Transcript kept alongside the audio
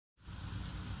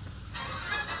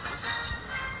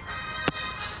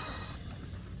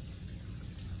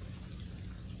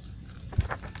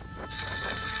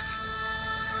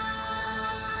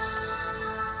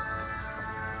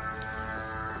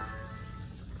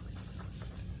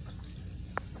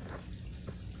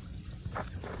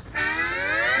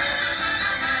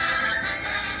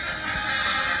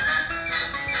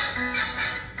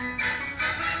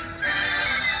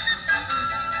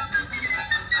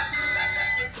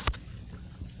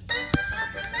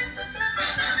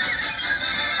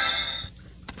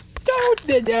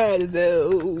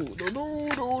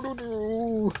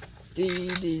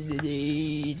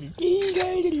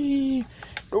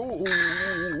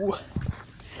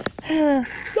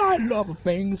I love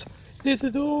things. This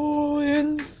is all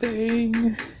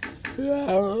insane.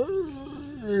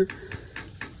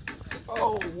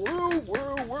 Oh, well,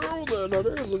 then it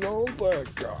isn't all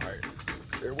that guy.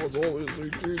 It was always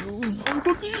thinking,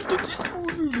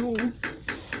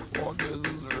 what is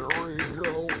the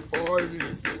radio party?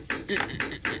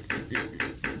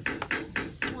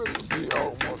 Let's see how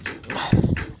much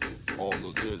all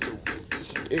of this will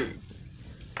say.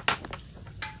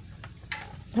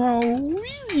 Oh,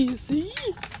 easy.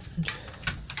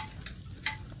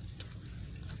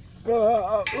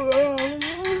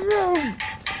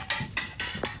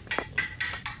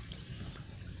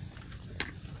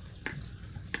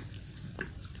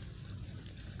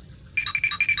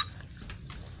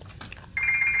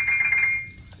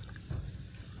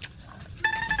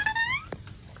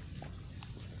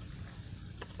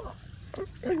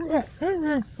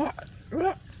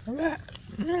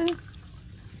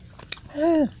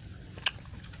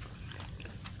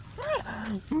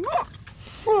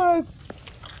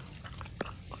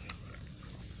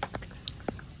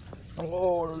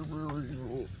 Oh, that's really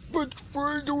cool. But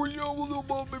where do we know the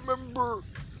mommy member?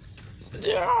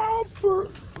 Yeah, for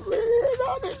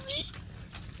Odyssey.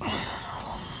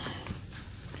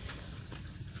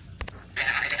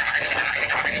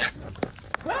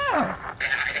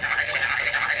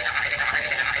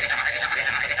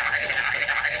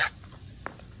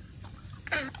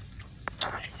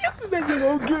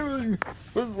 I'm giving.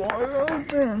 That's why I've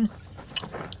been.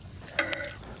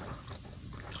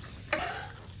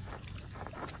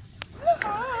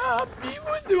 He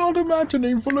was not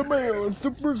imagining for the mail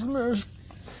Super Smash.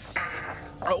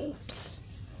 Oops.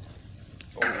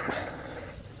 Oh.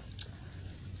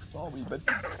 Sorry, but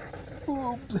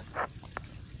oops.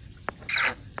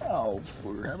 Oh,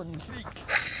 for heaven's sake.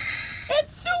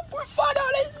 It's Super Futt,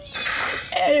 Odyssey!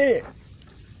 Hey!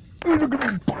 Look at me.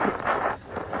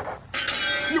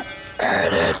 You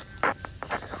edit!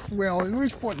 Well, it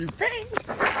was funny thing.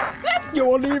 Let's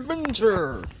go on the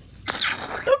adventure!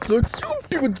 Looks like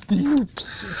somebody with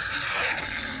noops.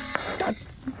 God,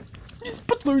 he's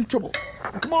put in trouble.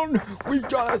 Come on, we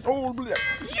got us all black.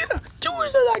 Yeah, do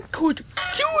as I could, do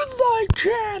as I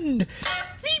can.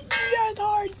 Feed me as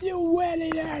hard as you will.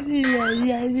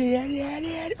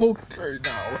 Okay,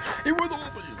 now, it was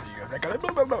always here. Let's go and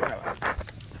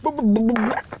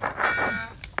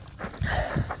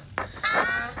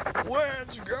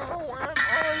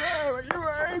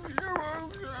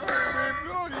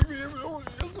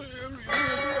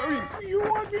you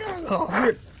want me on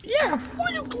the yeah,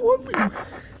 what you want me?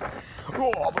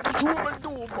 Oh, but you want me to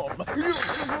do, Mom? You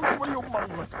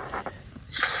Mom.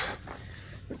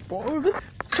 Boy,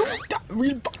 don't that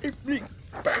revive me,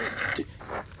 baby.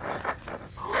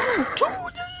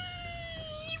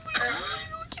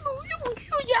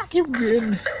 You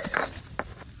win.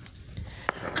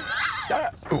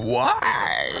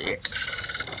 Why?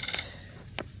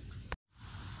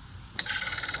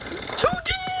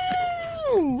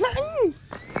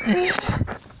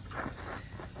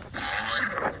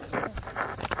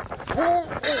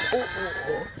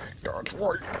 That's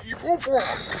right, evil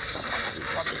frog.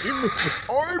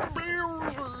 I'm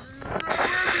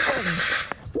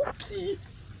whoopsie.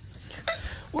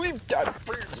 Leave that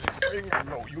fancy thing.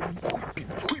 No, you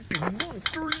creepy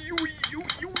monster.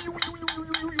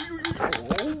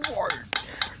 Alright.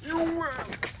 You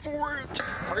ask for it.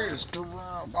 Faced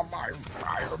around on my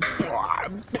fire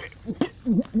blood.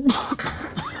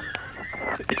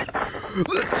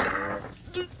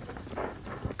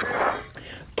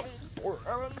 For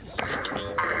heaven's sake,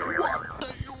 what do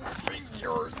you think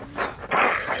you're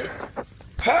doing?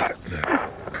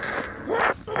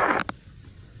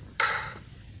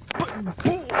 But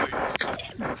boy,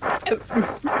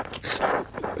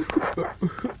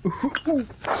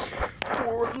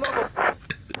 for love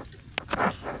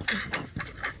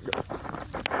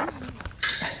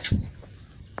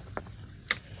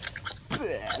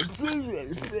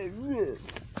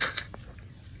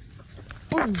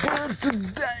of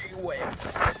today with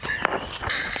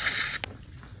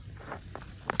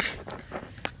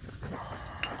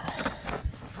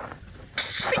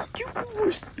thank you for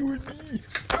restoring me.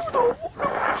 You don't want to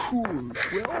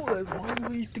be true. Well, as long as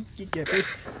we stick together,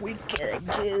 we can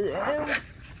get out.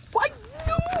 What?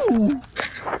 No!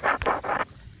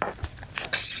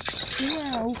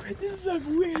 Wow, this is a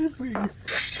weird thing.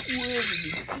 Yeah.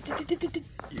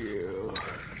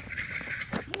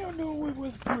 No, it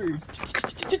was great.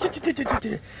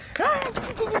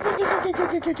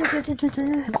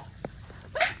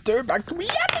 return back to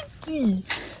reality.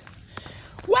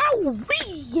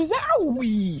 Wowee,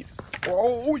 zowie.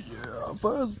 Oh yeah,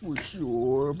 that's for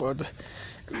sure, but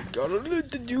we got a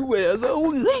lot to do as a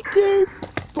later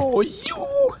for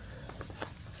you.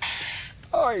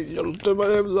 I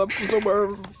ultimately love somewhere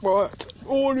but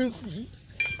Odyssey.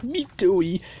 Me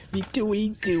tooey.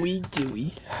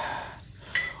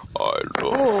 I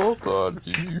love that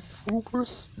he's Super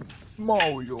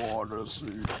Mario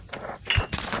Odyssey.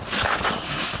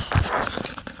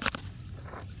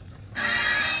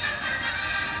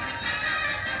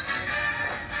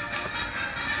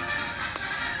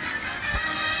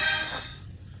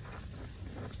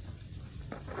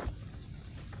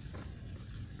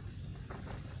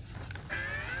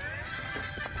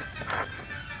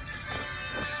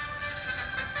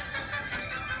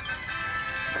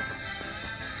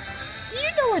 Do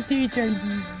you know what DJ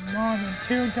Mom and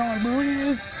Two Dollar Moon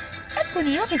is? That's for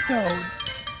the episode.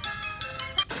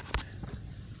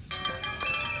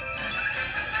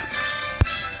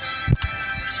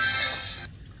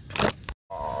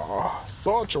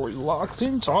 Such a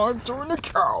relaxing time during the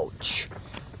couch.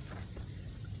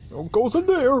 What goes in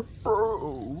there?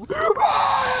 Oh.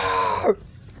 Ah!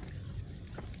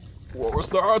 What was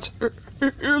that?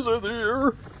 Is it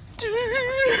here?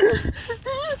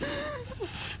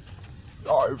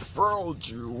 I failed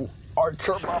you. I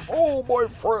kidnapped all my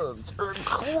friends,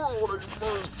 including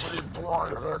Mercy,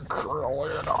 Brian, and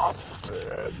Curly, and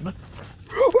Austin.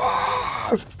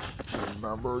 Ah!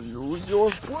 Remember, use your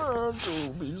friend to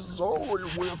be sorry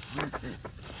with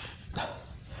me.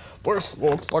 This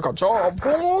looks like a job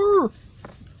for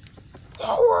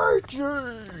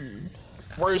Luigi.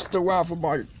 First to half of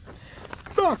my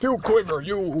vacuum cleaner,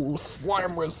 you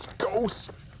slimeless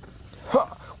ghost.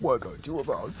 Ha! What can I do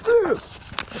about this?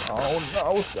 Oh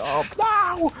no, stop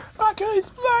now! I can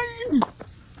explain!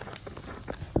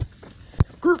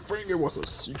 Good thing it was a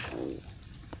sequel.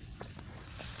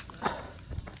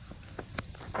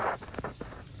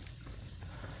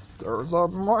 There's a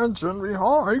mansion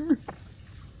behind.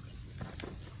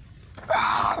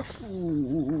 Ah!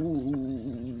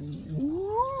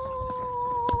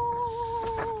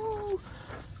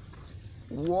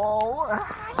 Whoa!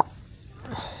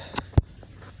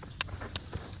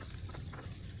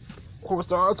 Who's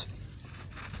that?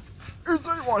 Is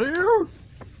anyone here?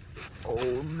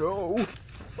 Oh no!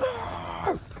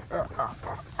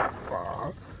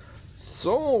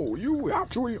 So you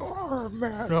actually are a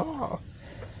man, huh?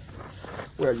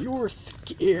 Well, you were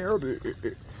scared.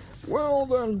 Well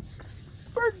then,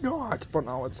 but not. But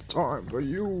now it's time for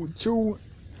you to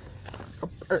a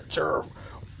picture,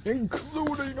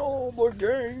 including all the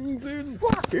gangs in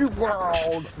Rocky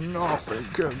World. Nothing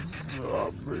can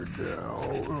stop me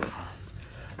now.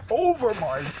 Over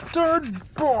my dead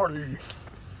body.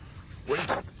 Wait,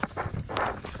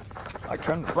 I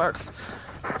can't flex.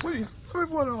 Please,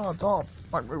 everyone on top.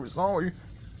 I'm really sorry.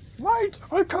 Wait,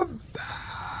 I come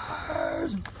back.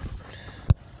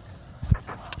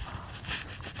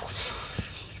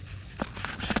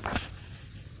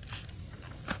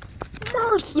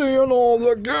 Mercy on all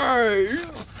the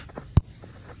gays!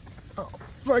 Oh,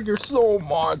 thank you so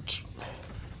much.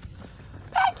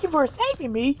 Thank you for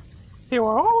saving me. You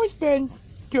have always been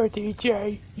good,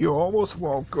 DJ. You're almost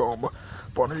welcome.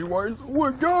 But anyways,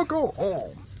 we gotta go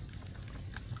home.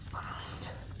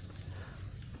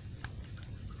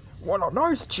 What a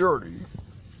nice journey.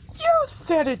 You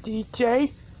said it,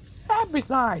 DJ. And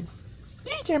besides,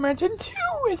 DJ mentioned 2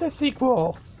 is a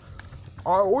sequel. I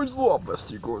always love the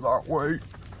sequel that way.